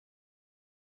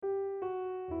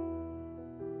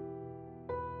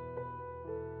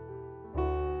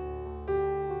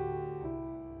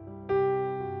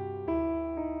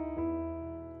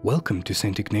Welcome to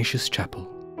St. Ignatius Chapel.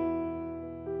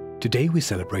 Today we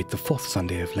celebrate the 4th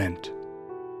Sunday of Lent.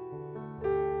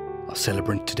 Our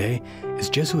celebrant today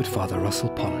is Jesuit Father Russell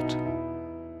Pollitt.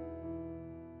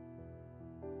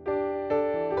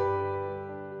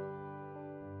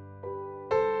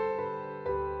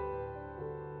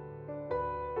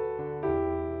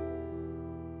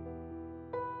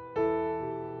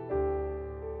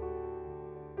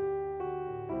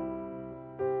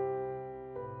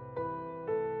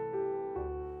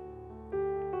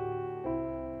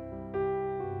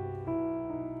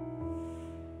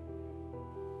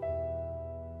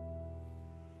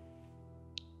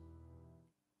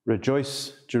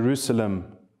 Rejoice,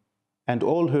 Jerusalem, and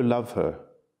all who love her.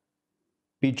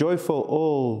 Be joyful,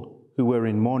 all who were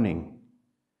in mourning.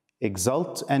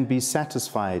 Exult and be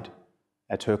satisfied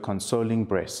at her consoling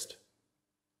breast.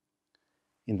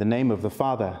 In the name of the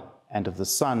Father, and of the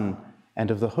Son,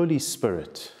 and of the Holy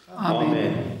Spirit.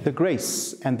 Amen. The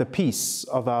grace and the peace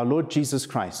of our Lord Jesus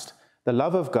Christ, the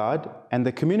love of God, and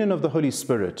the communion of the Holy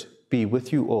Spirit be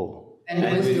with you all. And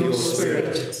with your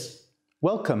spirit.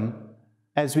 Welcome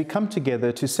as we come together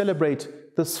to celebrate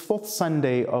this 4th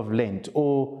Sunday of Lent,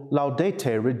 or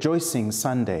Laudate, Rejoicing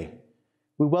Sunday.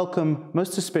 We welcome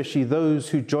most especially those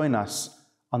who join us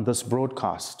on this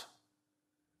broadcast.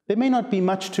 There may not be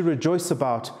much to rejoice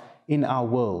about in our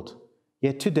world,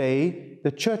 yet today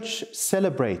the Church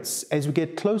celebrates as we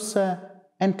get closer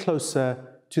and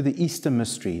closer to the Easter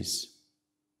mysteries.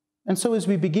 And so as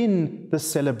we begin this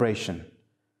celebration,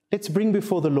 let's bring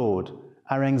before the Lord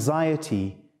our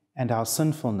anxiety and our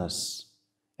sinfulness,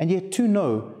 and yet to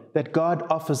know that God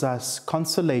offers us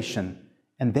consolation,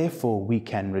 and therefore we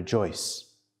can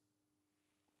rejoice.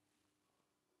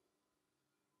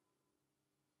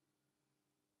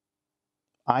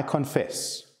 I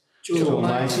confess to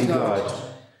Almighty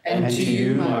God and to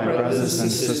you, my brothers and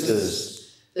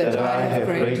sisters, that I have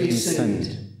greatly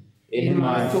sinned in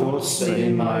my thoughts and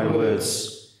in my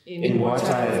words, in what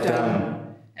I have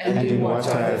done and in what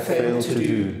I have failed to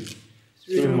do,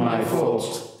 through my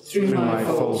fault, through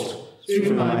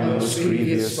my most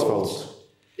grievous fault.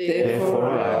 Therefore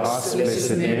I ask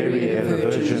Blessed Mary, ever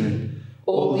Virgin,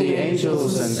 all the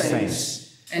angels and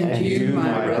saints, and you,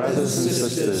 my brothers and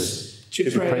sisters,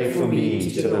 to pray for me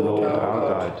to the Lord our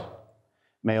God.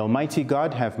 May Almighty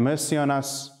God have mercy on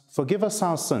us, forgive us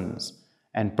our sins,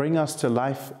 and bring us to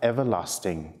life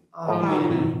everlasting.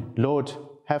 Amen. Lord,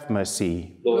 have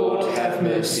mercy. Lord, have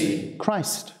mercy.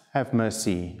 Christ, have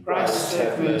mercy. Christ,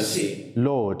 have mercy.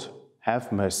 Lord,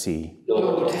 have mercy.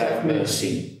 Lord, have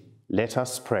mercy. Let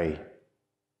us pray.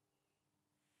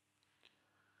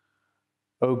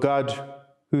 O God,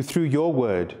 who through your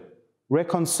word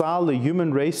reconcile the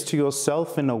human race to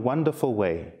yourself in a wonderful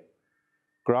way,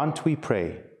 grant, we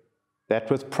pray,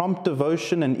 that with prompt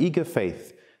devotion and eager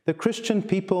faith, the Christian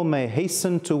people may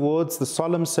hasten towards the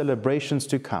solemn celebrations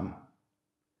to come.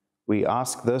 We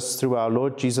ask this through our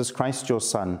Lord Jesus Christ, your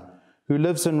Son, who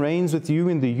lives and reigns with you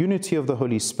in the unity of the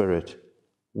Holy Spirit,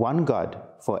 one God,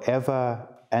 forever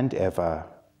and ever.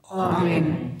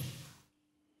 Amen.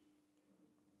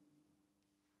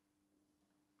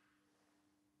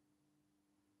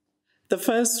 The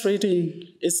first reading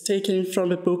is taken from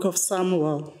the book of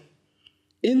Samuel.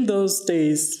 In those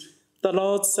days, the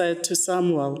Lord said to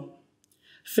Samuel,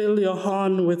 "Fill your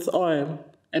horn with oil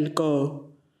and go.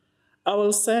 I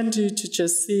will send you to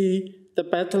Jesse the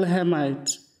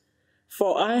Bethlehemite,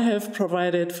 for I have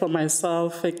provided for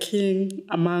myself a king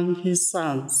among his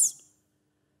sons."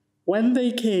 When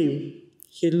they came,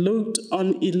 he looked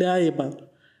on Eliab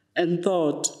and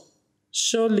thought,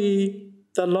 "Surely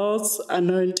the Lord's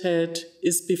anointed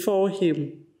is before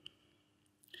him."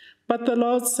 But the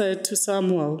Lord said to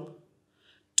Samuel,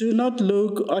 "Do not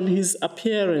look on his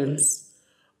appearance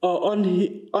or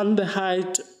on the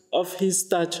height of his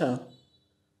stature,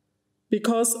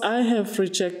 because I have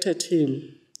rejected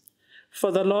him.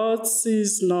 For the Lord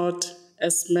sees not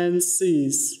as man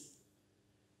sees.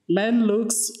 Man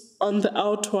looks on the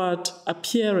outward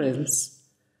appearance,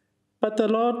 but the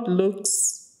Lord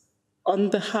looks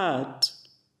on the heart."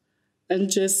 And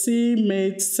Jesse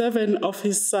made 7 of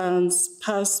his sons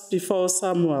pass before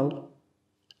Samuel.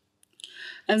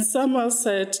 And Samuel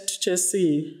said to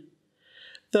Jesse,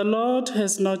 "The Lord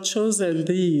has not chosen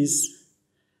these."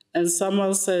 And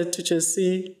Samuel said to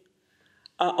Jesse,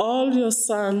 "Are all your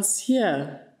sons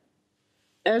here?"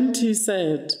 And he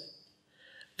said,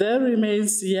 "There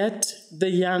remains yet the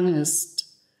youngest,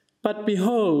 but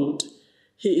behold,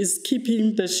 he is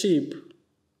keeping the sheep."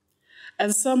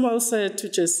 And Samuel said to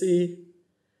Jesse,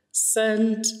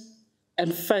 "Send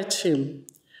and fetch him,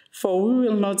 for we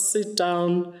will not sit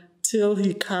down till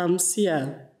he comes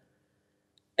here."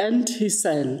 And he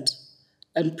sent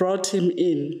and brought him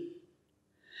in.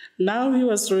 Now he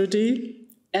was ruddy,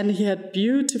 and he had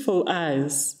beautiful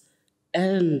eyes,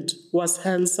 and was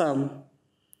handsome.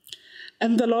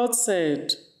 And the Lord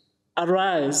said,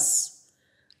 "Arise,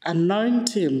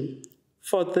 anoint him,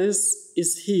 for this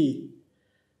is he."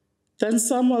 Then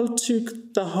Samuel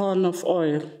took the horn of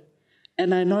oil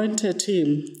and anointed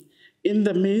him in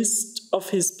the midst of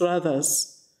his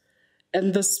brothers.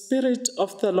 And the Spirit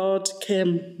of the Lord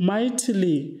came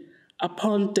mightily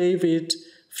upon David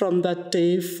from that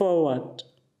day forward.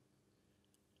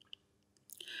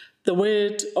 The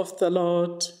word of the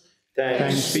Lord.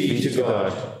 Thanks be to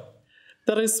God.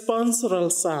 The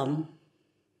responsorial psalm.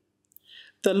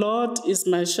 The Lord is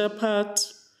my shepherd,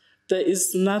 there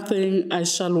is nothing I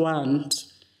shall want.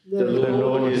 The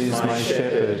Lord is my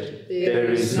shepherd,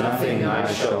 there is nothing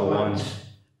I shall want.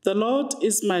 The Lord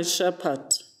is my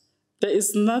shepherd, there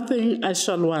is nothing I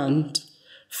shall want.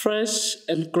 Fresh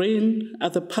and green are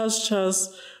the pastures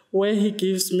where he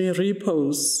gives me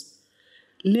repose.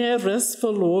 Near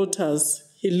restful waters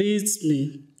he leads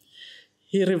me.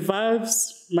 He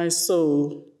revives my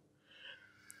soul.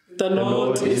 The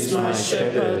Lord is my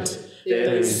shepherd,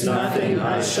 there is nothing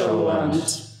I shall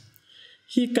want.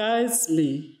 He guides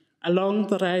me along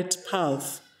the right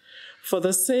path for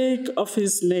the sake of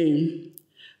his name.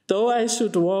 Though I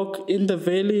should walk in the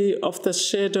valley of the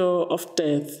shadow of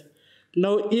death,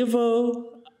 no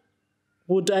evil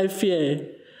would I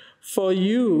fear, for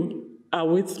you are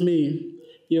with me.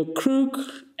 Your crook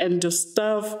and your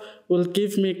staff will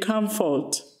give me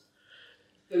comfort.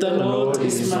 The Lord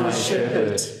is my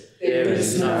shepherd, there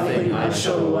is nothing I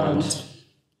shall want.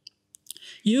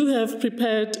 You have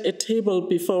prepared a table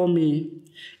before me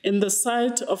in the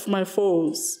sight of my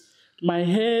foes. My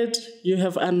head you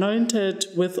have anointed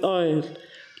with oil.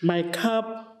 My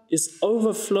cup is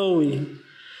overflowing.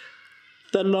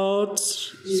 The Lord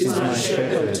is my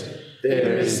shepherd,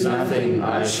 there is nothing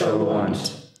I shall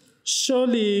want.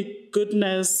 Surely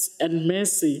goodness and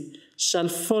mercy shall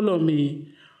follow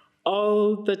me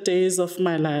all the days of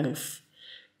my life.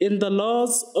 In the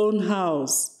Lord's own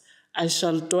house I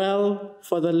shall dwell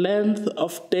for the length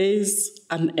of days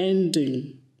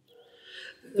unending.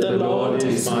 The Lord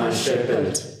is my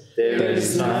shepherd, there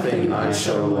is nothing I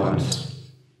shall want.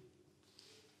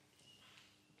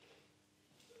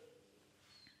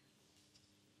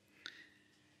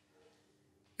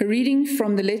 A reading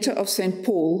from the letter of St.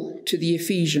 Paul to the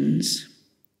Ephesians.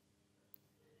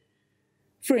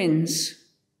 Friends,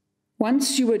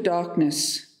 once you were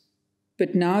darkness,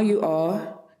 but now you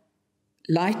are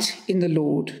light in the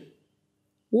Lord.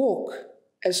 Walk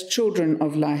as children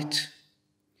of light.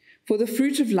 For the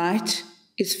fruit of light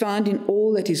is found in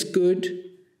all that is good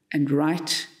and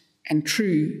right and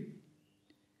true.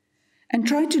 And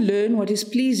try to learn what is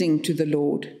pleasing to the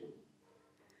Lord.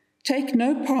 Take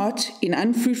no part in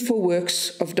unfruitful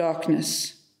works of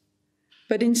darkness,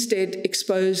 but instead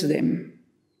expose them.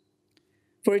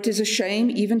 For it is a shame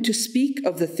even to speak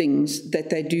of the things that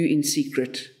they do in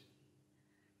secret.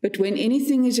 But when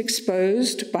anything is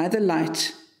exposed by the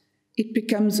light, it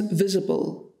becomes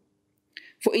visible.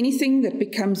 For anything that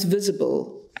becomes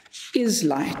visible is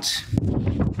light.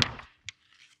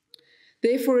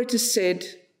 Therefore it is said,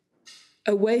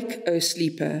 "Awake, O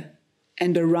sleeper,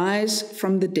 and arise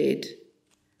from the dead,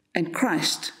 and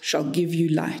Christ shall give you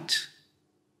light."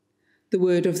 The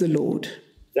word of the Lord.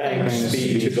 Thanks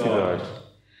be to God.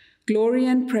 Glory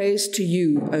and praise to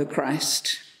you, O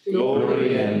Christ.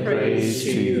 Glory and praise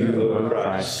to you, O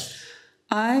Christ.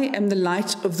 I am the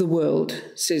light of the world,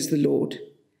 says the Lord.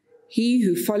 He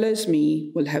who follows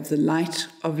me will have the light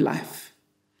of life.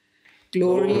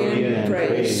 Glory and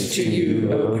praise to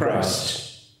you, O Christ.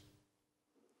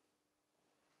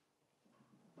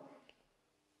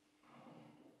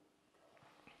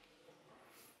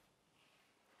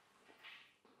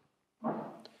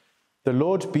 The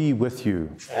Lord be with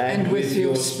you. And with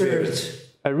your spirit.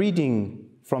 A reading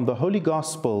from the Holy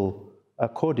Gospel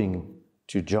according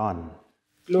to John.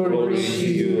 Glory to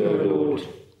you, O Lord.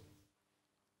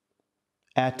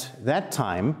 At that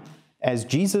time, as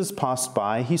Jesus passed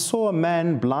by, he saw a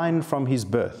man blind from his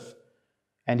birth.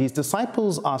 And his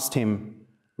disciples asked him,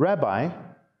 "Rabbi,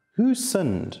 who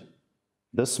sinned,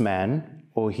 this man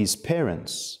or his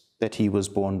parents, that he was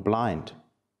born blind?"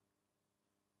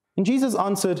 And Jesus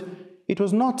answered, "It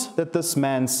was not that this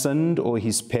man sinned or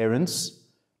his parents,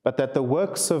 but that the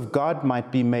works of God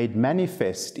might be made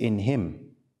manifest in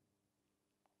him.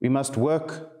 We must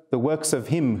work the works of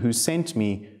him who sent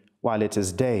me while it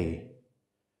is day.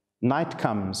 Night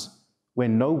comes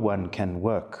when no one can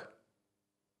work.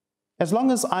 As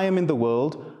long as I am in the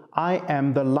world, I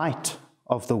am the light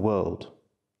of the world.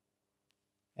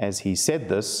 As he said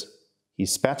this, he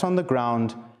spat on the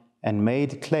ground and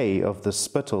made clay of the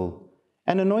spittle,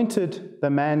 and anointed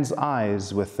the man's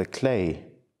eyes with the clay.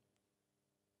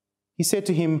 He said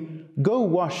to him, "Go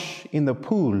wash in the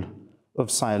pool of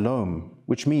Siloam,"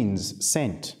 which means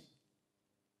sent.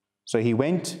 So he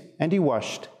went and he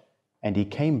washed, and he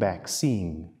came back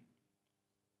seeing.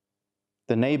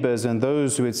 The neighbors and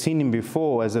those who had seen him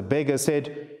before as a beggar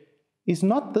said, "Is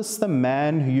not this the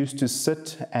man who used to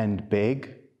sit and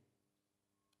beg?"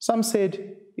 Some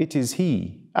said, "It is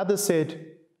he." Others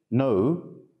said,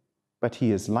 "No, but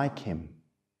he is like him."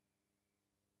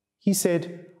 He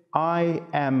said, "I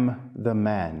am the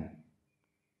man."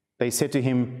 They said to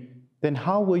him, "Then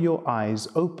how were your eyes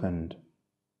opened?"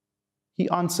 He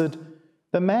answered,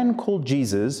 "The man called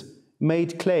Jesus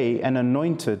made clay and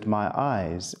anointed my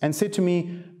eyes, and said to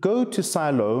me, 'Go to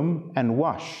Siloam and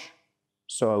wash.'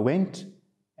 So I went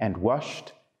and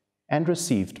washed and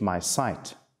received my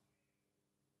sight."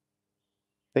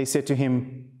 They said to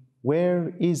him,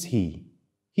 "Where is he?"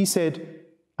 He said,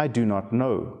 "I do not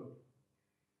know."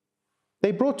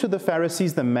 They brought to the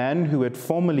Pharisees the man who had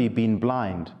formerly been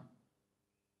blind.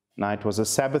 Now it was a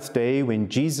Sabbath day when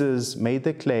Jesus made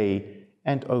the clay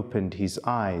and opened his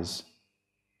eyes.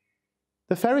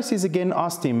 The Pharisees again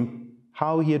asked him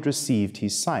how he had received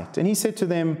his sight. And he said to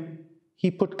them,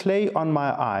 "He put clay on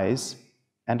my eyes,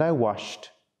 and I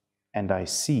washed, and I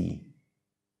see."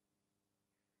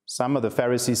 Some of the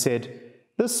Pharisees said,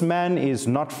 "This man is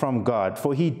not from God,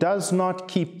 for he does not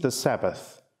keep the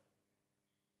Sabbath."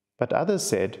 But others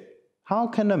said, "How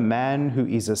can a man who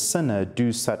is a sinner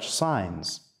do such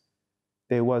signs?"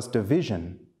 There was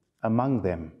division among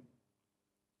them.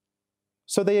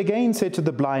 So they again said to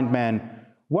the blind man,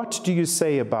 "What do you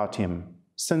say about him,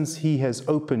 since he has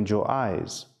opened your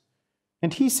eyes?"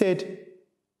 And he said,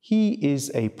 "He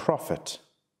is a prophet."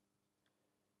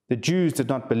 The Jews did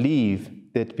not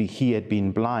believe that he had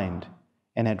been blind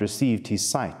and had received his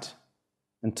sight,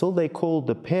 until they called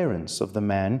the parents of the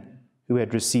man who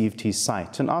had received his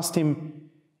sight and asked him,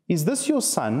 "Is this your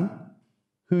son,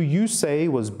 who you say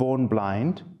was born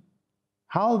blind?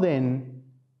 How then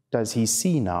does he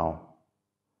see now?"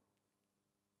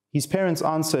 His parents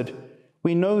answered,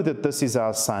 "We know that this is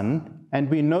our son, and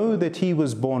we know that he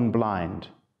was born blind.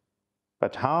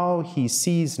 But how he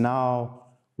sees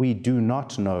now, we do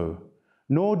not know,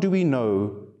 nor do we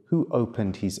know who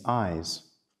opened his eyes.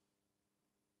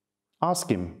 Ask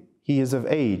him, he is of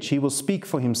age, he will speak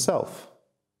for himself."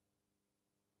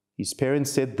 His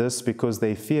parents said this because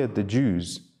they feared the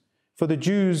Jews, for the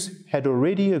Jews had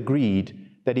already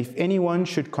agreed that if anyone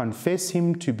should confess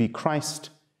him to be Christ,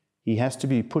 he has to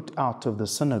be put out of the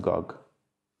synagogue.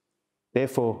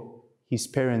 Therefore, his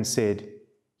parents said,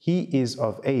 "He is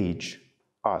of age,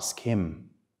 ask him."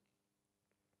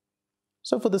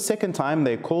 So for the second time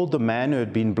they called the man who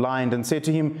had been blind and said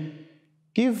to him,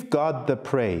 "Give God the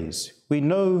praise. We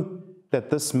know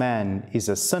that this man is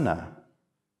a sinner."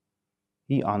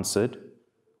 He answered,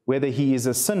 "Whether he is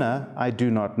a sinner, I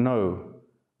do not know.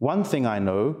 One thing I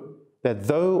know, that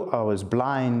though I was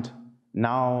blind,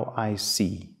 now I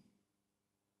see."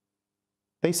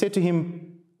 They said to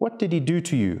him, "What did he do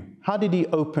to you? How did he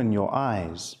open your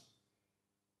eyes?"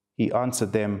 He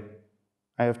answered them,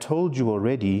 "I have told you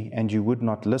already, and you would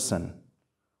not listen.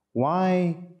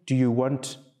 Why do you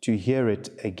want to hear it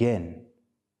again?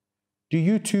 Do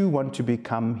you too want to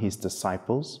become his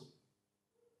disciples?"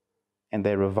 And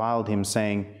they reviled him,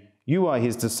 saying, "You are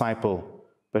his disciple,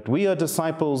 but we are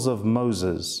disciples of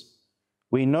Moses.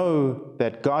 We know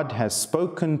that God has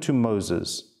spoken to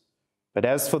Moses. But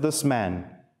as for this man,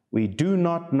 we do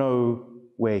not know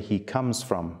where he comes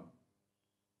from."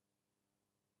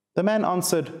 The man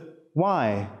answered,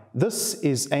 "Why, this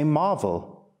is a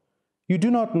marvel. You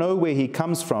do not know where he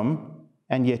comes from,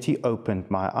 and yet he opened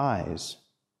my eyes.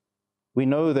 We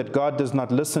know that God does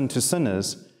not listen to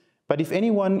sinners, but if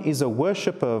anyone is a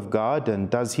worshipper of God and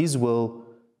does his will,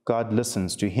 God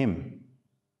listens to him.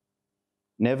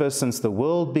 Never since the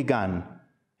world began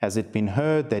has it been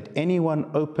heard that anyone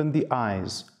opened the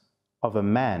eyes of a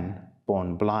man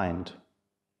born blind.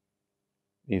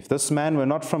 If this man were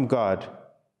not from God,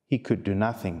 he could do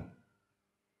nothing."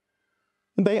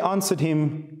 And they answered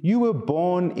him, "You were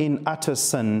born in utter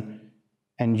sin,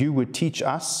 and you would teach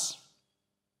us?"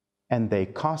 And they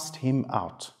cast him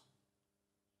out.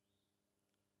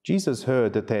 Jesus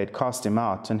heard that they had cast him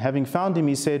out, and having found him,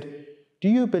 he said, "Do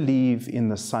you believe in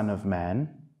the Son of Man?"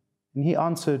 And he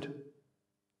answered,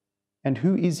 "And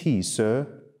who is he,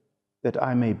 sir, that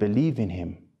I may believe in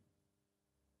him?"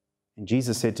 And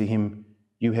Jesus said to him,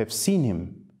 "You have seen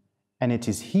him, and it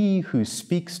is he who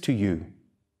speaks to you."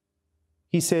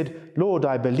 He said, "Lord,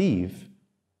 I believe."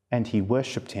 and he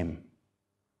worshipped him.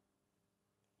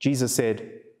 Jesus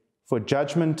said, "For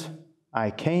judgment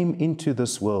I came into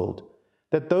this world,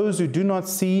 that those who do not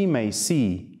see may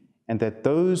see, and that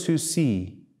those who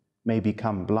see may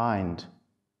become blind."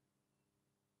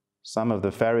 Some of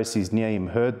the Pharisees near him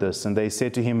heard this, and they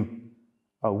said to him,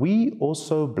 "Are we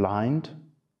also blind?"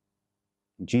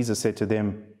 And Jesus said to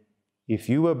them, "If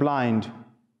you were blind,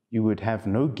 you would have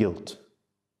no guilt.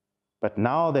 But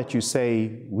now that you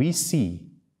say, 'We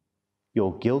see,'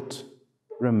 your guilt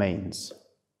remains."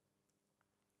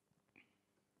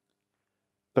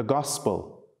 The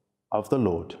Gospel of the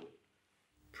Lord.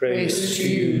 Praise to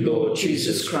you, Lord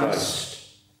Jesus Christ.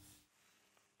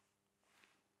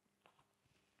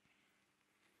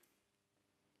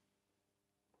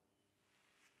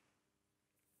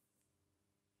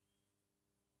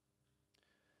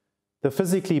 The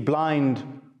physically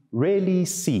blind rarely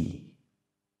see,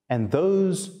 and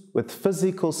those with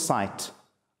physical sight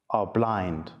are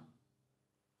blind.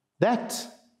 That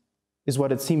is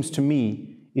what it seems to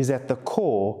me is at the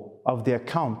core of the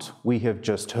account we have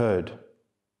just heard.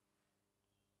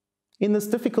 In this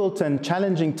difficult and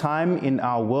challenging time in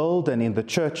our world and in the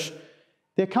church,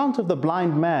 the account of the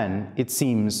blind man, it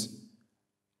seems,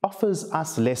 offers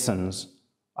us lessons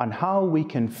on how we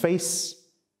can face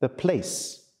the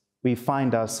place we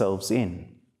find ourselves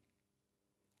in.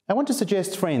 I want to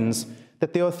suggest, friends,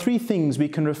 that there are three things we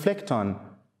can reflect on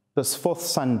this fourth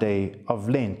Sunday of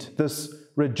Lent, this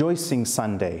rejoicing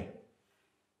Sunday.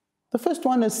 The first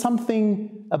one is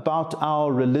something about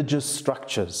our religious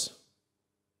structures.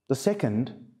 The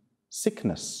second,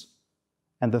 sickness.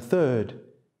 And the third,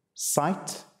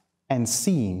 sight and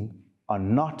seeing are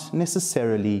not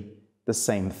necessarily the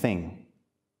same thing.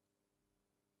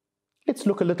 Let's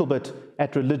look a little bit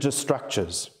at religious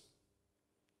structures.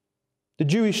 The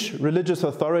Jewish religious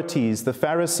authorities, the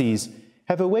Pharisees,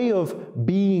 have a way of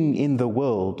being in the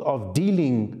world, of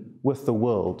dealing with the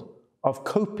world, of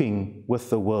coping with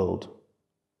the world.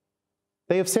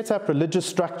 They have set up religious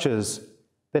structures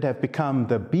that have become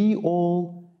the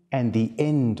be-all and the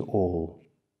end-all.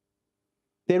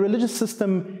 Their religious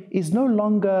system is no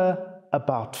longer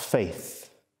about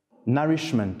faith,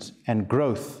 nourishment, and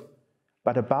growth,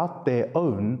 but about their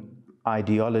own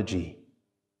ideology.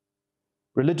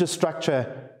 Religious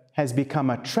structure has become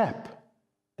a trap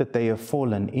that they have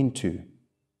fallen into.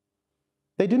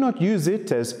 They do not use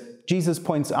it, as Jesus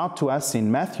points out to us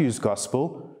in Matthew's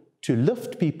Gospel, to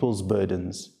lift people's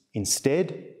burdens.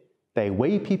 Instead, they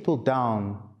weigh people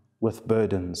down with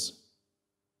burdens.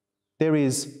 There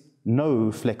is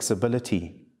no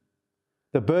flexibility.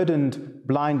 The burdened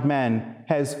blind man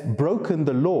has broken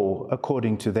the law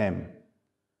according to them.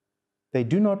 They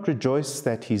do not rejoice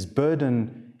that his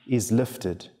burden is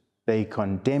lifted. They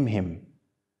condemn him.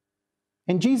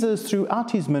 And Jesus,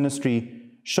 throughout his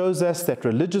ministry, shows us that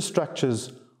religious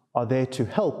structures are there to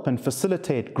help and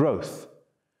facilitate growth,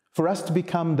 for us to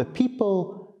become the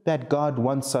people that God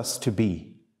wants us to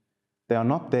be. They are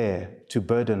not there to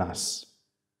burden us.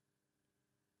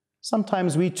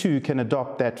 Sometimes we too can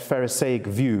adopt that Pharisaic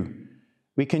view.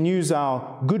 We can use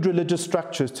our good religious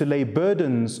structures to lay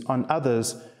burdens on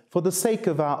others for the sake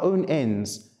of our own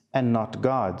ends and not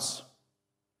God's.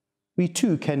 We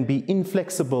too can be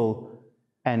inflexible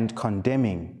and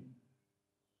condemning.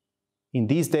 In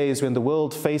these days when the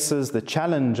world faces the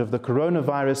challenge of the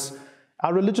coronavirus,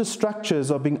 our religious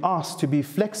structures are being asked to be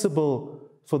flexible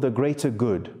for the greater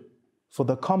good, for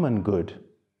the common good.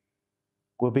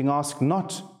 We're being asked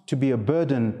not to be a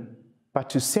burden, but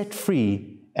to set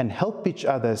free and help each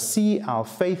other see our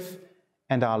faith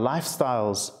and our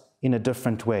lifestyles in a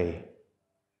different way.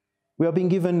 We are being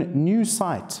given new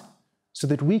sight so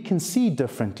that we can see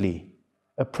differently,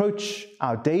 approach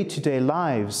our day-to-day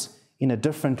lives in a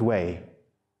different way,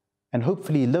 and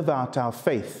hopefully live out our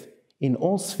faith in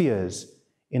all spheres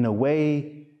in a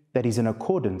way that is in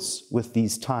accordance with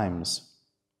these times.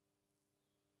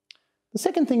 The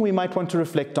second thing we might want to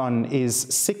reflect on is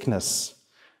sickness.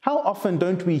 How often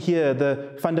don't we hear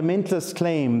the fundamentalist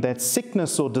claim that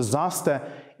sickness or disaster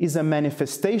is a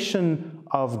manifestation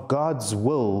of God's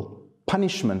will,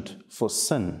 punishment for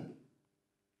sin?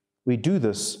 We do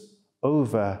this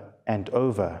over and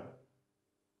over.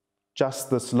 Just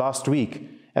this last week,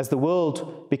 as the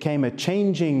world became a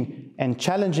changing and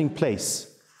challenging place,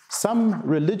 some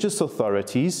religious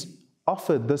authorities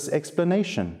offered this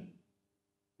explanation.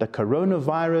 The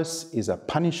coronavirus is a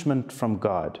punishment from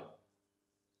God.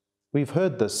 We've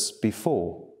heard this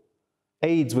before.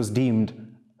 AIDS was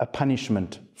deemed a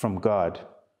punishment from God.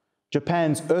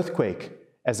 Japan's earthquake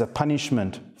as a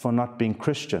punishment for not being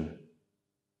Christian.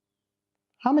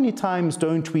 How many times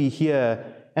don't we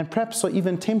hear and perhaps are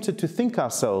even tempted to think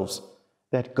ourselves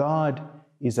that God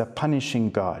is a punishing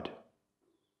God.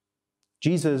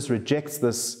 Jesus rejects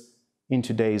this in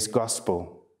today's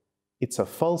gospel. It's a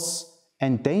false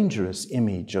and dangerous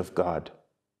image of God.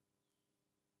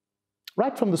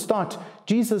 Right from the start,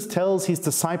 Jesus tells his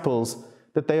disciples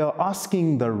that they are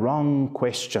asking the wrong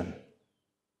question.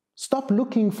 Stop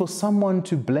looking for someone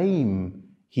to blame,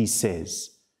 he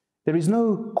says. There is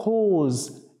no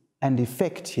cause and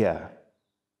effect here.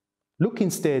 Look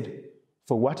instead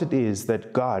for what it is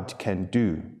that God can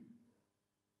do.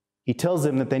 He tells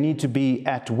them that they need to be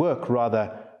at work,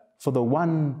 rather, for the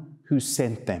one who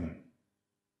sent them.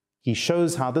 He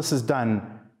shows how this is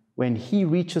done when he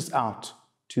reaches out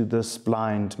to this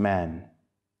blind man.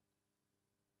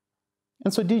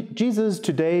 And so Jesus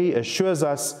today assures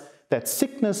us that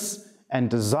sickness and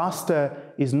disaster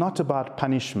is not about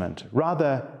punishment.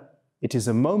 Rather, it is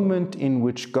a moment in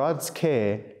which God's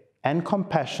care and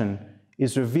compassion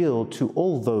is revealed to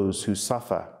all those who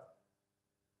suffer.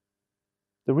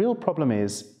 The real problem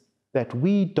is that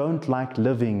we don't like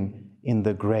living in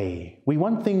the grey. We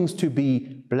want things to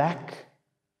be black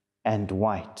and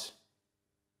white.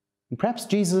 And perhaps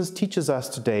Jesus teaches us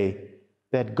today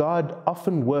that God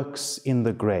often works in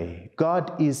the grey.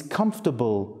 God is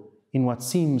comfortable in what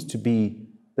seems to be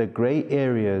the grey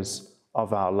areas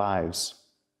of our lives.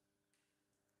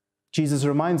 Jesus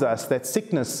reminds us that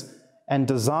sickness and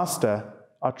disaster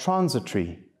are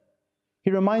transitory.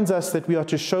 He reminds us that we are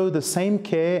to show the same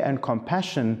care and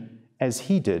compassion as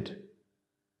he did.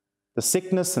 The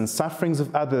sickness and sufferings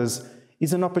of others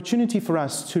is an opportunity for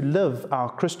us to live our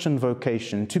Christian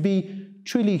vocation, to be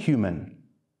truly human.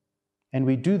 And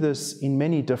we do this in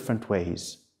many different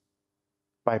ways.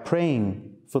 By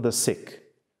praying for the sick,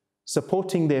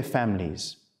 supporting their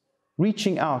families,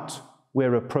 reaching out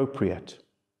where appropriate.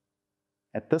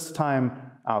 At this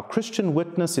time, our Christian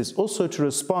witness is also to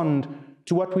respond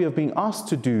to what we have been asked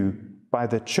to do by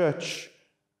the church,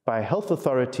 by health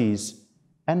authorities,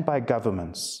 and by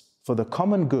governments for the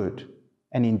common good,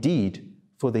 and indeed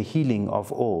for the healing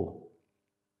of all.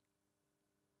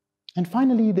 And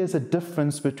finally, there's a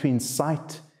difference between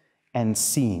sight and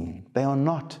seeing. They are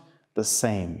not the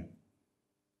same.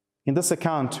 In this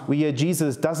account, we hear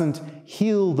Jesus doesn't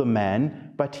heal the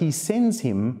man, but he sends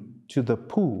him to the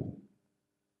pool.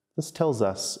 This tells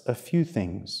us a few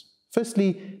things.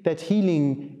 Firstly, that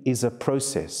healing is a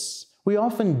process. We are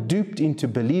often duped into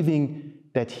believing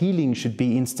that healing should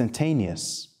be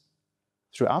instantaneous.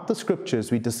 Throughout the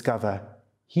scriptures, we discover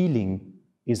healing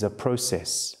is a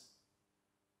process.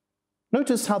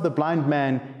 Notice how the blind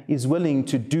man is willing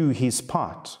to do his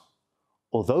part.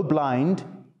 Although blind,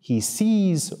 he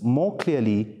sees more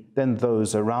clearly than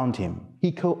those around him.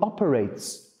 He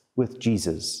cooperates with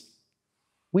Jesus.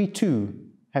 We too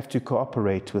have to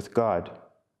cooperate with God.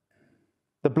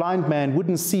 The blind man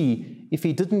wouldn't see if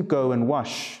he didn't go and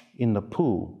wash in the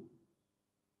pool.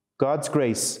 God's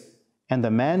grace and the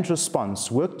man's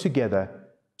response work together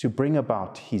to bring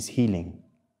about his healing.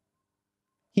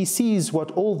 He sees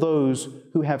what all those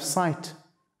who have sight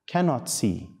cannot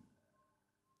see.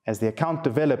 As the account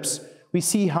develops, we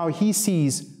see how he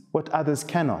sees what others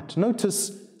cannot.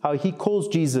 Notice how he calls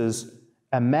Jesus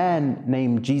a man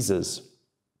named Jesus.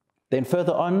 Then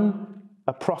further on,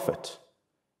 a prophet.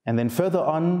 And then further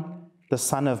on, the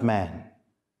Son of Man.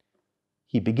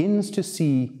 He begins to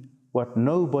see what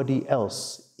nobody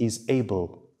else is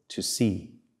able to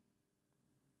see.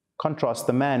 Contrast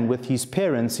the man with his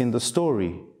parents in the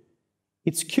story.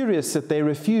 It's curious that they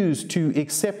refuse to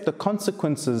accept the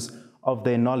consequences of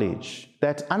their knowledge,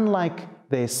 that unlike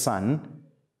their son,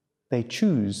 they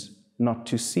choose not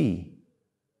to see.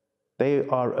 They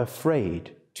are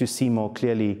afraid to see more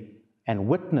clearly and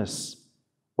witness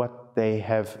what they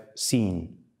have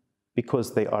seen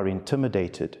because they are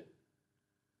intimidated.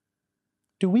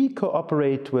 Do we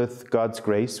cooperate with God's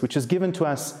grace, which is given to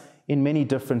us in many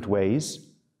different ways?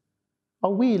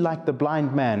 Are we, like the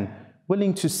blind man,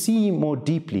 willing to see more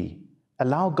deeply,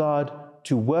 allow God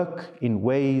to work in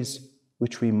ways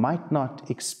which we might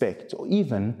not expect or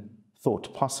even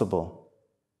thought possible?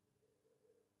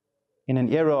 In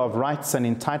an era of rights and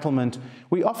entitlement,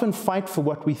 we often fight for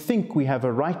what we think we have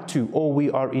a right to or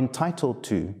we are entitled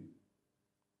to.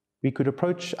 We could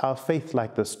approach our faith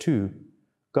like this too.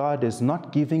 God is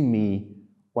not giving me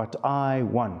what I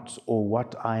want or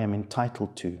what I am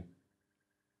entitled to.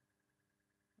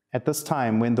 At this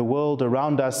time, when the world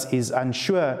around us is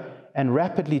unsure and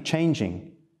rapidly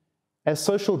changing, as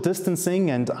social distancing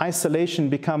and isolation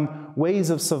become ways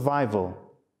of survival,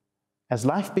 as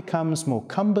life becomes more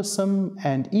cumbersome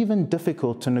and even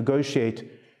difficult to negotiate,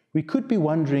 we could be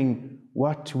wondering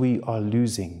what we are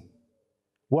losing.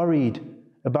 worried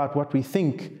about what we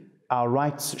think our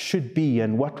rights should be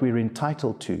and what we're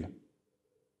entitled to.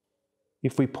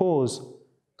 If we pause,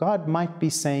 God might be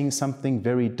saying something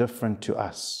very different to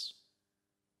us.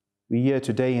 We hear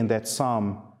today in that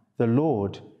psalm, "The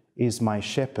Lord is my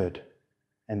shepherd,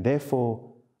 and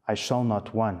therefore I shall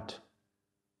not want."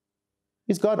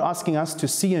 Is God asking us to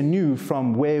see anew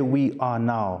from where we are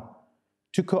now,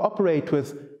 to cooperate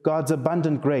with God's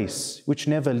abundant grace, which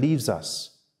never leaves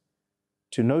us,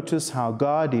 to notice how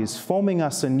God is forming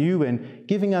us anew and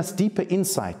giving us deeper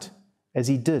insight, as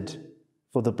He did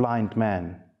for the blind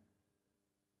man?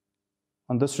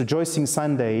 On this rejoicing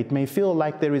Sunday, it may feel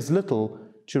like there is little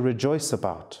to rejoice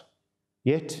about.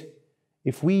 Yet,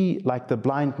 if we, like the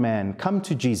blind man, come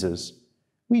to Jesus,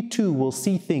 we too will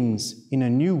see things in a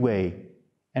new way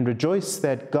and rejoice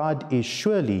that God is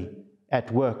surely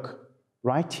at work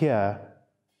right here,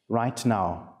 right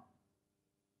now.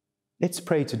 Let's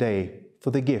pray today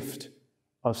for the gift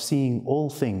of seeing all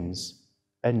things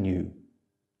anew.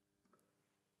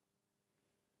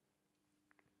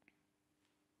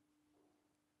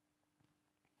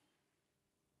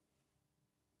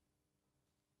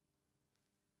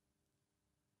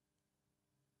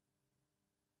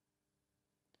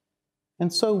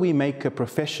 And so we make a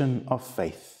profession of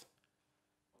faith.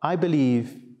 I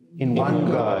believe in one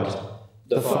God,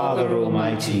 the Father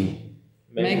Almighty,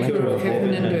 maker of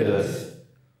heaven and earth,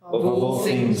 of all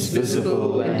things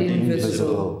visible and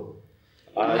invisible.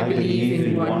 I believe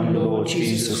in one Lord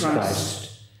Jesus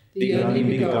Christ, the only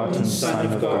begotten Son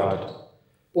of God,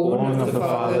 born of the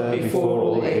Father before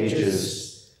all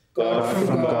ages, God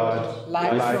from God,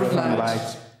 light from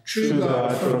light, true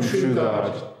God from true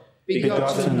God,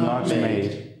 begotten, not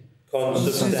made,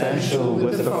 consubstantial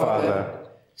with the Father.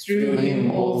 Through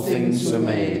him all things were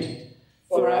made.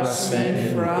 For us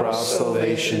men, for our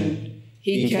salvation,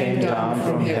 he came down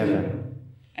from heaven,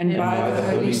 and by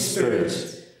the Holy Spirit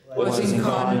was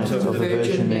incarnate of the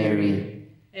Virgin Mary,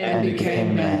 and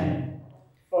became man.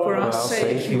 For our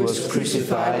sake he was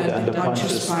crucified under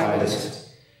Pontius Pilate.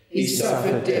 He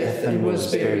suffered death and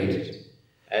was buried,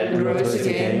 and rose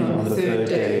again on the third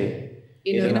day,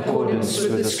 in accordance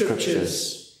with the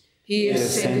Scriptures. He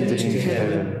ascended into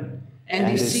heaven,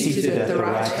 and is seated at the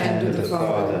right hand of the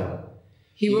Father.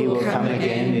 He will come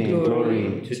again in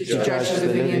glory to judge the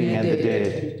living and the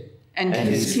dead, and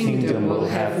his kingdom will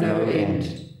have no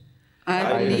end.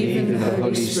 I believe in the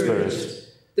Holy Spirit,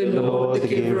 the Lord, the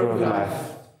giver of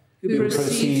life, who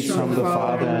proceeds from the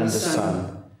Father and the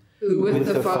Son, who with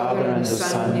the Father and the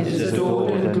Son is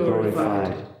adored and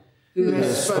glorified, who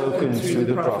has spoken through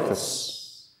the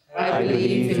prophets. I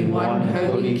believe in one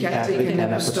holy Catholic and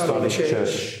Apostolic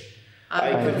Church.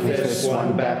 I confess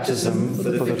one baptism for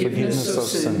the forgiveness of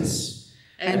sins,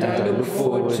 and I look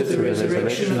forward to the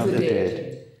resurrection of the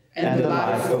dead and the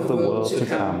life of the world to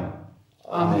come.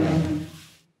 Amen.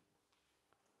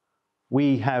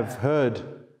 We have heard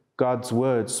God's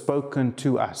word spoken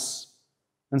to us,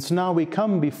 and so now we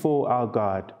come before our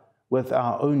God with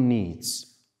our own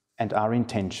needs and our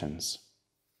intentions.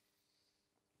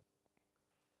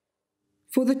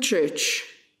 For the Church,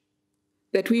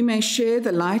 that we may share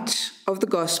the light of the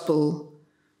gospel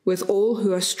with all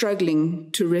who are struggling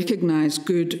to recognize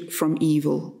good from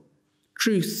evil,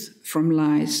 truth from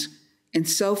lies, and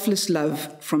selfless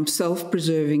love from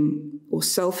self-preserving or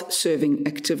self-serving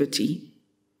activity.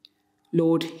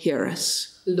 Lord, hear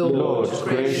us. Lord,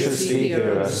 graciously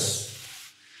hear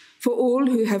us. For all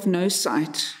who have no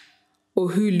sight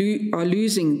or who are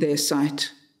losing their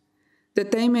sight,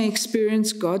 that they may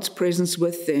experience God's presence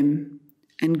with them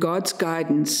and God's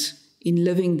guidance in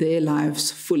living their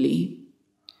lives fully.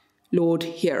 Lord,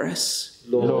 hear us.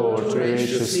 Lord,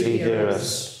 graciously hear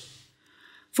us.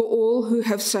 For all who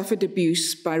have suffered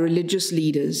abuse by religious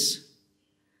leaders,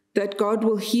 that God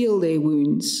will heal their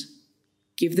wounds,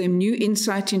 give them new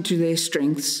insight into their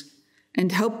strengths,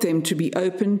 and help them to be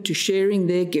open to sharing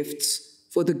their gifts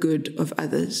for the good of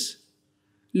others.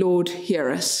 Lord, hear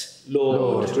us.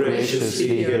 Lord,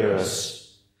 graciously hear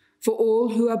us. For all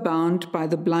who are bound by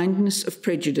the blindness of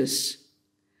prejudice,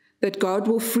 that God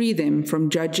will free them from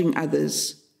judging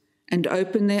others and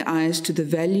open their eyes to the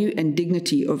value and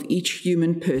dignity of each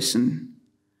human person.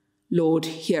 Lord,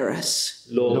 hear us.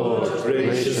 Lord,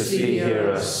 graciously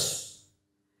hear us.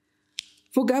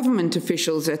 For government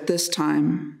officials at this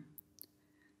time,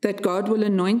 that God will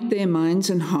anoint their minds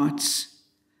and hearts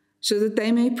so that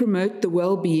they may promote the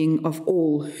well-being of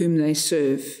all whom they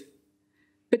serve,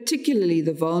 particularly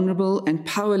the vulnerable and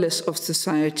powerless of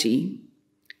society,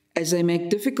 as they make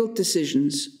difficult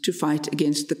decisions to fight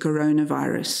against the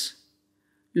coronavirus.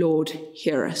 Lord,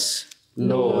 hear us.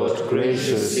 Lord,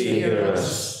 graciously hear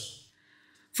us.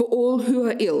 for all who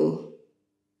are ill,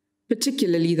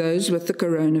 particularly those with the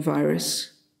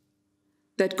coronavirus,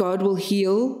 that God will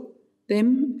heal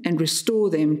them and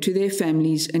restore them to their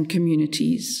families and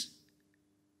communities.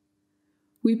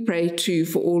 We pray too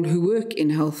for all who work in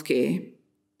healthcare,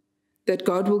 that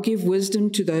God will give wisdom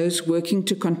to those working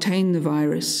to contain the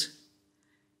virus,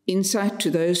 insight to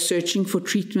those searching for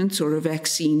treatments or a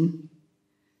vaccine,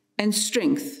 and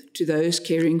strength to those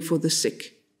caring for the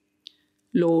sick.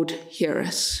 Lord, hear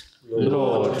us.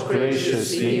 Lord,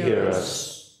 graciously hear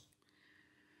us.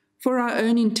 For our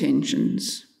own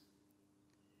intentions,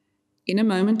 in a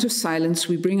moment of silence,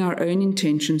 we bring our own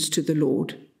intentions to the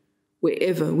Lord,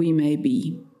 wherever we may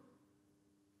be.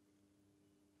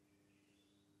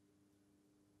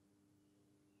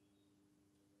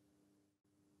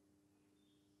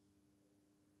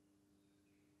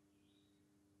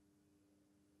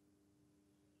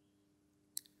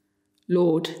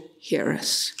 Lord, hear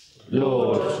us.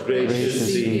 Lord,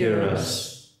 graciously hear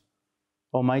us.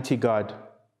 Almighty God,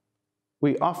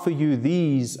 we offer you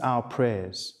these our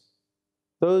prayers,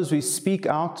 those we speak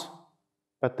out,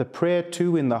 but the prayer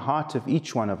too in the heart of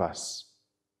each one of us.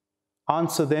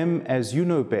 Answer them as you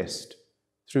know best,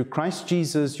 through Christ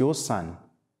Jesus, your Son,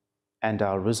 and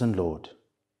our risen Lord.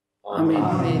 Amen.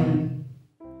 Amen.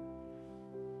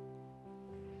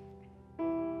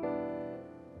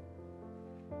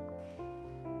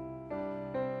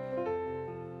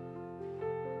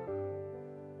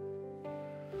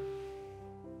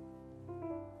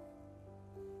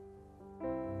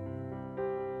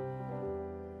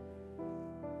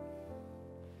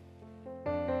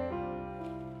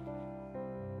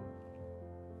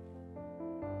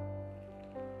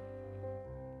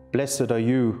 Blessed are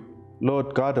you,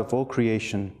 Lord God of all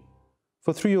creation,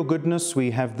 for through your goodness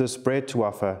we have this bread to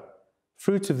offer,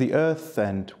 fruit of the earth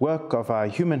and work of our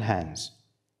human hands.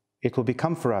 It will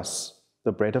become for us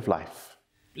the bread of life.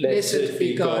 Blessed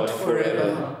be God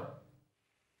forever.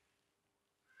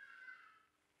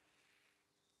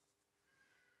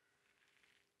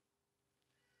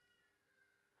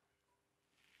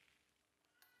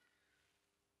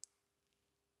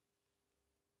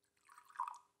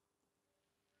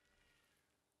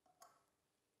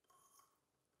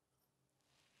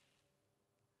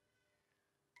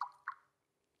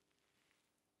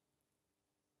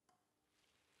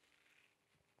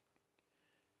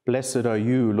 Blessed are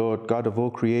you, Lord God of all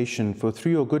creation, for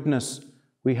through your goodness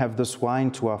we have this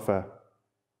wine to offer,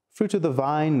 fruit of the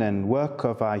vine and work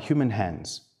of our human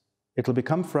hands. It will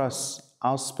become for us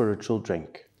our spiritual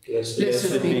drink.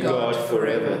 Blessed be God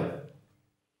forever.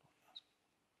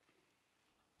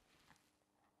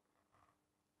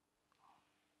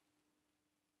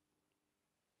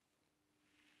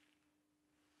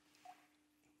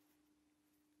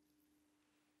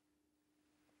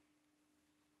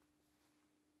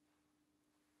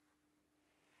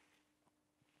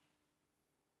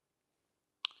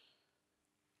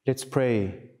 Let's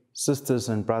pray, sisters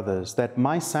and brothers, that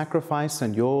my sacrifice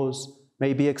and yours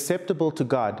may be acceptable to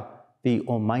God, the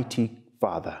Almighty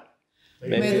Father.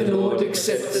 May the Lord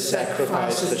accept the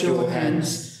sacrifice at your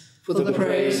hands, for the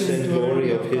praise and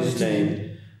glory of his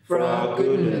name, for our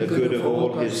good and the good of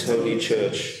all his holy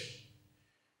church.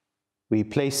 We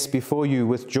place before you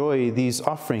with joy these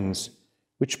offerings,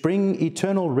 which bring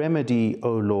eternal remedy,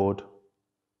 O Lord,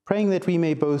 praying that we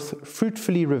may both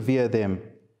fruitfully revere them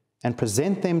and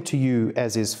present them to you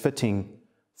as is fitting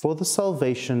for the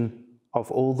salvation of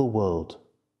all the world.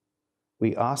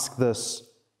 We ask this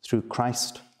through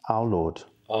Christ our Lord.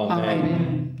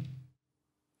 Amen.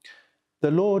 The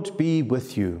Lord be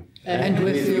with you. And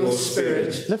with your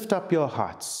spirit. Lift up your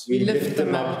hearts. We lift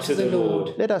them up to the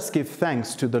Lord. Let us give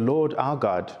thanks to the Lord our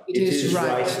God. It is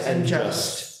right and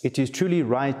just. It is truly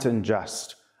right and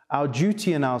just, our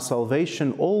duty and our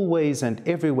salvation always and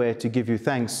everywhere to give you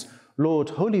thanks, Lord,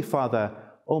 Holy Father,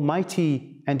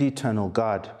 Almighty and eternal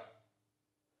God.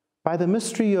 By the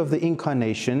mystery of the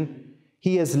Incarnation,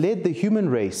 he has led the human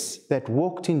race that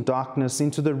walked in darkness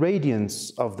into the radiance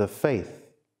of the faith,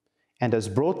 and has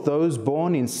brought those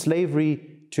born in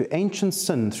slavery to ancient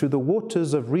sin through the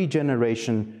waters of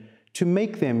regeneration to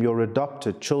make them your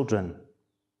adopted children.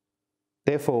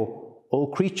 Therefore, all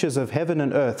creatures of heaven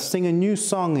and earth sing a new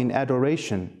song in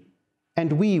adoration,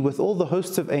 and we, with all the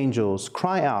hosts of angels,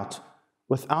 cry out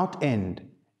without end,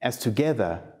 as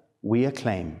together we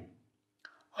acclaim.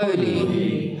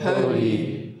 Holy,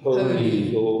 holy,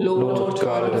 holy, Lord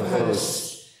God of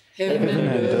hosts, heaven and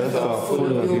earth are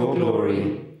full of your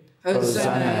glory.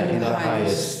 Hosanna in the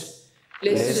highest.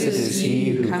 Blessed is he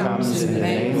who comes in the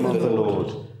name of the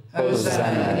Lord.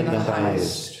 Hosanna in the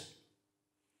highest.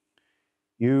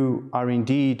 You are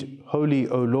indeed holy,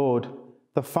 O Lord,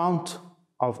 the fount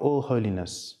of all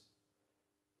holiness.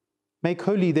 Make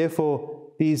holy,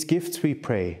 therefore, these gifts, we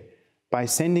pray, by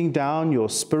sending down your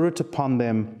Spirit upon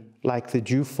them like the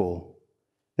dewfall,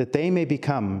 that they may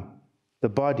become the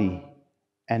body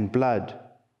and blood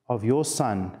of your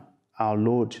Son, our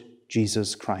Lord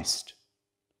Jesus Christ.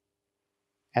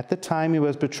 At the time he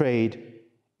was betrayed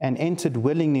and entered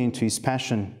willingly into his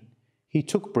passion, he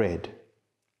took bread,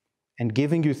 and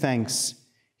giving you thanks,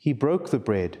 he broke the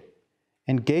bread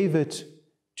and gave it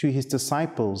to his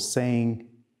disciples, saying,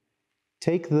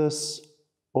 "Take this,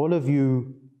 all of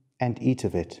you, and eat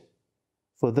of it,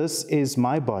 for this is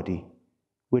my body,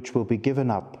 which will be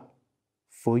given up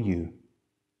for you."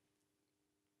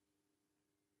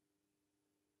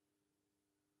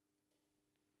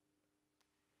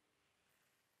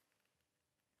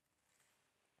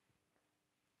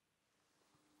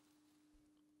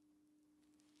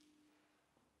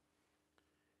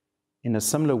 In a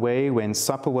similar way, when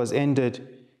supper was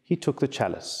ended, he took the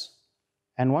chalice,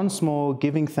 and once more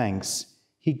giving thanks,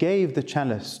 he gave the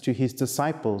chalice to his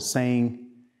disciples, saying,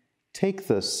 "Take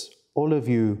this, all of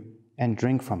you, and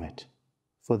drink from it,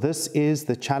 for this is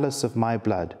the chalice of my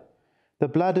blood, the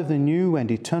blood of the new and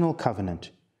eternal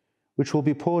covenant, which will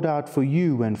be poured out for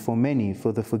you and for many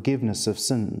for the forgiveness of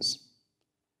sins.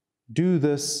 Do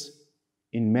this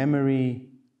in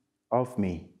memory of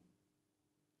me."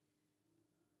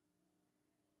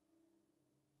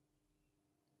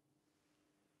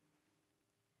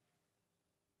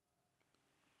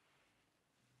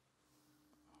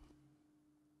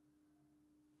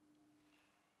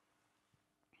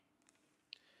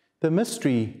 The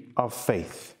mystery of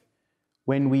faith.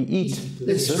 When we eat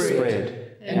this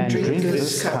bread and drink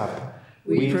this cup,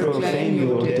 we proclaim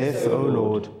your death, O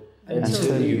Lord,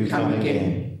 until you come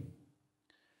again.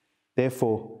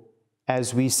 Therefore,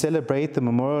 as we celebrate the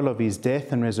memorial of his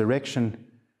death and resurrection,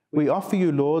 we offer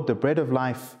you, Lord, the bread of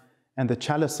life and the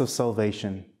chalice of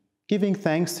salvation, giving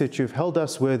thanks that you've held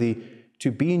us worthy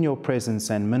to be in your presence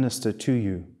and minister to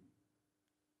you.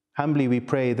 Humbly we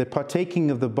pray that,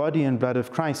 partaking of the body and blood of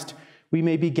Christ, we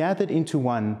may be gathered into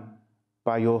one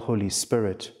by your Holy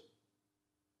Spirit.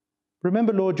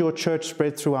 Remember, Lord, your church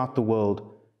spread throughout the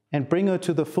world, and bring her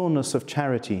to the fullness of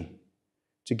charity,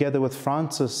 together with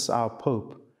Francis, our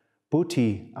Pope,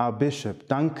 Buti, our Bishop,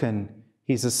 Duncan,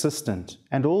 his assistant,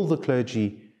 and all the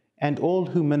clergy, and all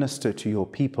who minister to your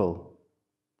people.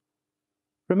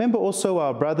 Remember also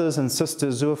our brothers and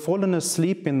sisters who have fallen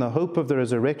asleep in the hope of the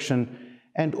resurrection,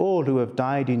 and all who have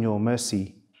died in your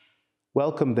mercy.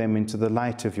 Welcome them into the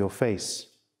light of your face.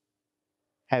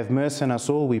 Have mercy on us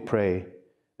all, we pray,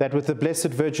 that with the Blessed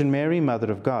Virgin Mary,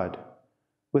 Mother of God,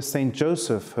 with Saint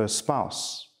Joseph, her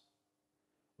spouse,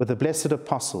 with the blessed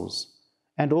apostles,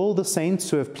 and all the saints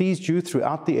who have pleased you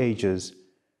throughout the ages,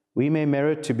 we may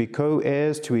merit to be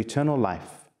co-heirs to eternal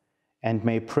life, and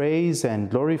may praise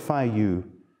and glorify you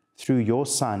through your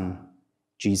Son,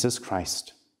 Jesus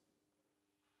Christ.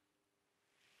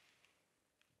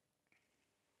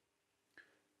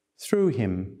 Through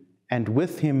him, and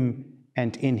with him,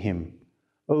 and in him,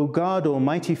 O God,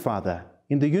 Almighty Father,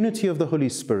 in the unity of the Holy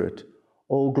Spirit,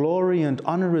 all glory and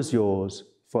honor is yours,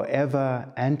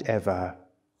 forever and ever.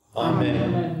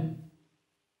 Amen.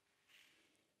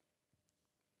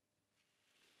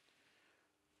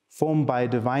 Formed by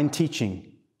divine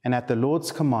teaching, and at the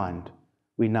Lord's command,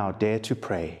 we now dare to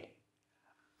pray.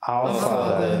 Our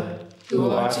Father,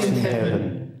 who art in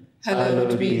heaven,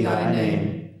 hallowed be thy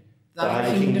name.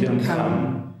 Thy kingdom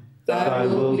come, thy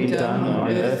will be done on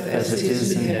earth as it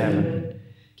is in heaven.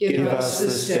 Give us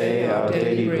this day our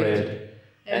daily bread,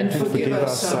 and forgive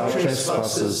us our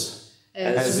trespasses,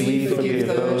 as we forgive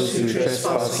those who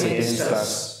trespass against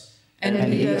us. And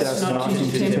lead us not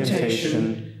into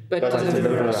temptation, but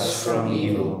deliver us from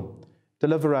evil.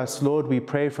 Deliver us, Lord, we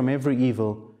pray, from every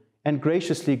evil, and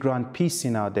graciously grant peace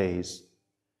in our days,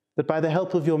 that by the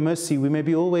help of your mercy we may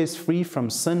be always free from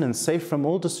sin and safe from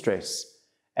all distress,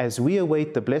 as we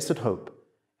await the blessed hope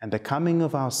and the coming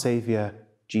of our Saviour,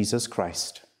 Jesus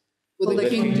Christ. For the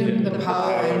kingdom, the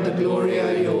power, and the glory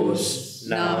are yours,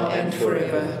 now and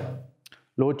forever.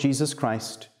 Lord Jesus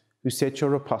Christ, who said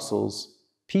your apostles,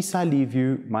 "Peace I leave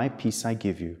you, my peace I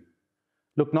give you,"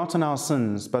 look not on our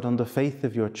sins, but on the faith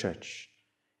of your church,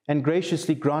 and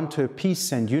graciously grant her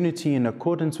peace and unity in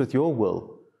accordance with your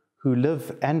will, who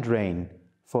live and reign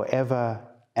forever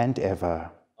and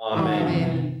ever.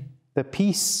 Amen. The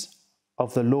peace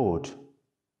of the Lord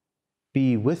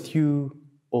be with you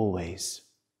always.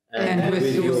 And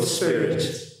with your spirit.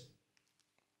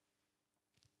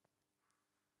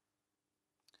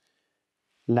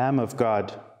 Lamb of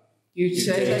God, you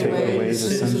take away the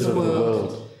sins of the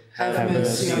world, have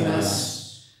mercy on us.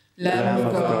 Lamb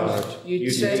of God,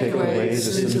 you take away the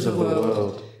sins of the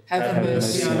world, have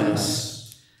mercy on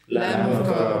us. Lamb of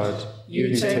God,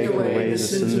 you take away the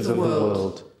sins of the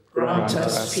world, grant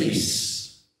us peace.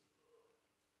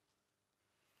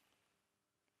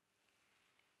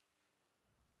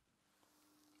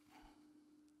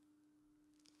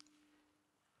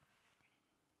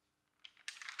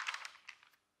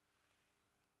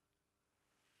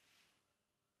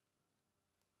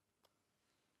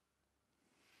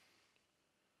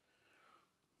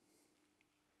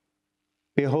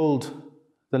 Behold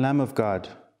the Lamb of God.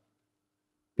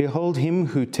 Behold him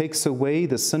who takes away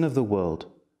the sin of the world.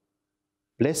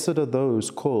 Blessed are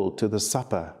those called to the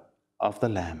supper of the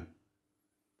Lamb.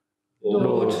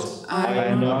 Lord, I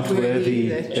am not worthy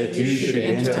that you should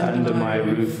enter under my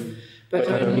roof, but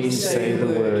only say the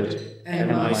word, and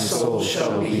my soul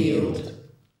shall be healed.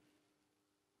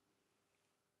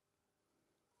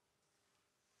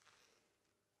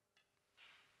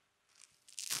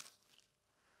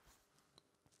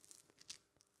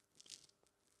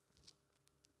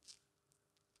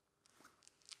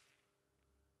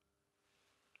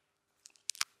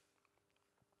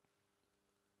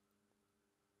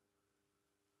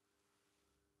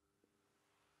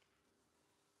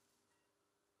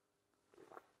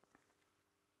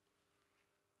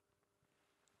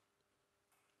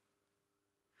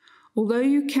 Although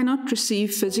you cannot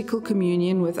receive physical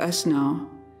communion with us now,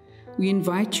 we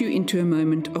invite you into a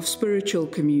moment of spiritual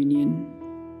communion.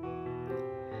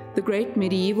 The great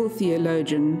medieval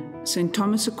theologian, St.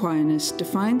 Thomas Aquinas,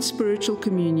 defined spiritual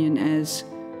communion as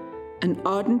an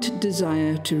ardent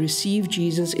desire to receive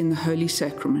Jesus in the Holy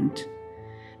Sacrament,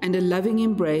 and a loving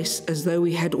embrace as though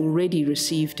we had already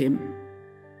received him.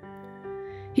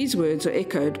 His words are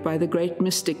echoed by the great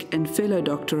mystic and fellow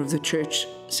doctor of the Church,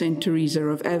 St. Teresa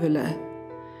of Avila,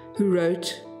 who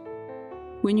wrote,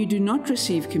 "When you do not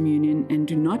receive communion and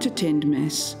do not attend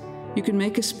Mass, you can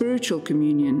make a spiritual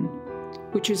communion,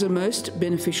 which is a most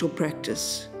beneficial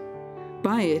practice.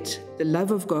 By it, the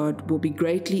love of God will be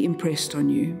greatly impressed on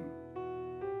you."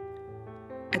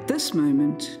 At this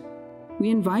moment, we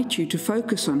invite you to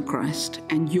focus on Christ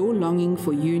and your longing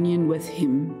for union with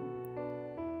him.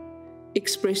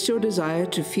 Express your desire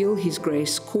to feel his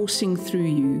grace coursing through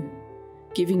you,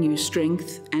 giving you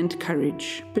strength and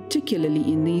courage,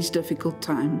 particularly in these difficult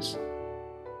times.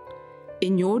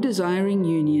 In your desiring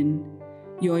union,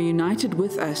 you are united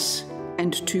with us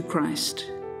and to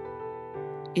Christ.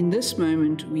 In this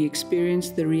moment, we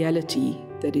experience the reality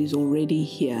that is already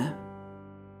here.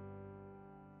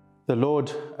 The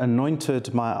Lord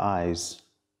anointed my eyes.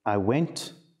 I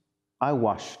went, I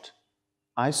washed,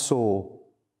 I saw,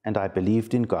 and I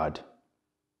believed in God.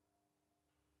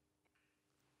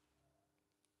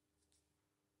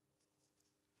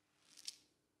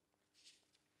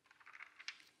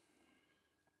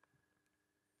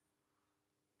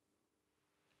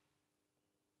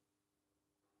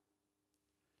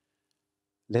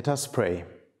 Let us pray.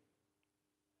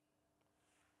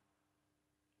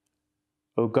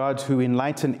 O God, who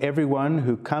enlighten everyone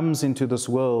who comes into this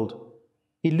world,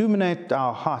 illuminate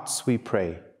our hearts, we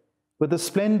pray, with the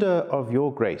splendor of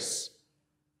your grace,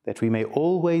 that we may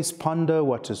always ponder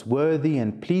what is worthy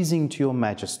and pleasing to your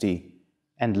majesty,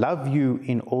 and love you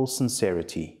in all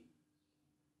sincerity.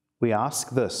 We ask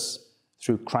this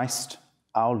through Christ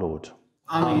our Lord.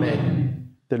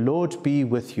 Amen. The Lord be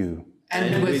with you.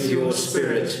 And with your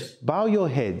spirit. Bow your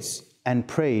heads and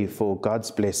pray for God's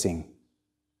blessing.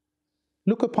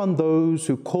 Look upon those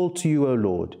who call to you, O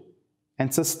Lord,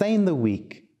 and sustain the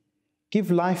weak.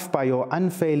 Give life by your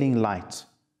unfailing light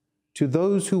to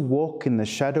those who walk in the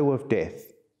shadow of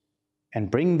death,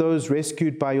 and bring those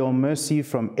rescued by your mercy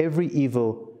from every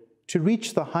evil to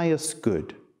reach the highest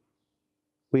good.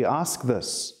 We ask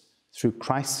this through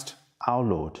Christ our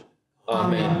Lord.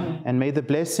 Amen. And may the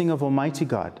blessing of Almighty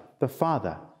God, the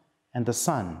Father, and the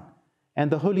Son,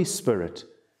 and the Holy Spirit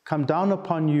come down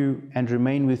upon you and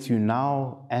remain with you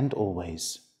now and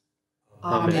always.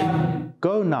 Amen.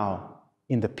 Go now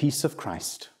in the peace of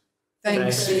Christ.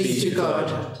 Thanks be to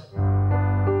God.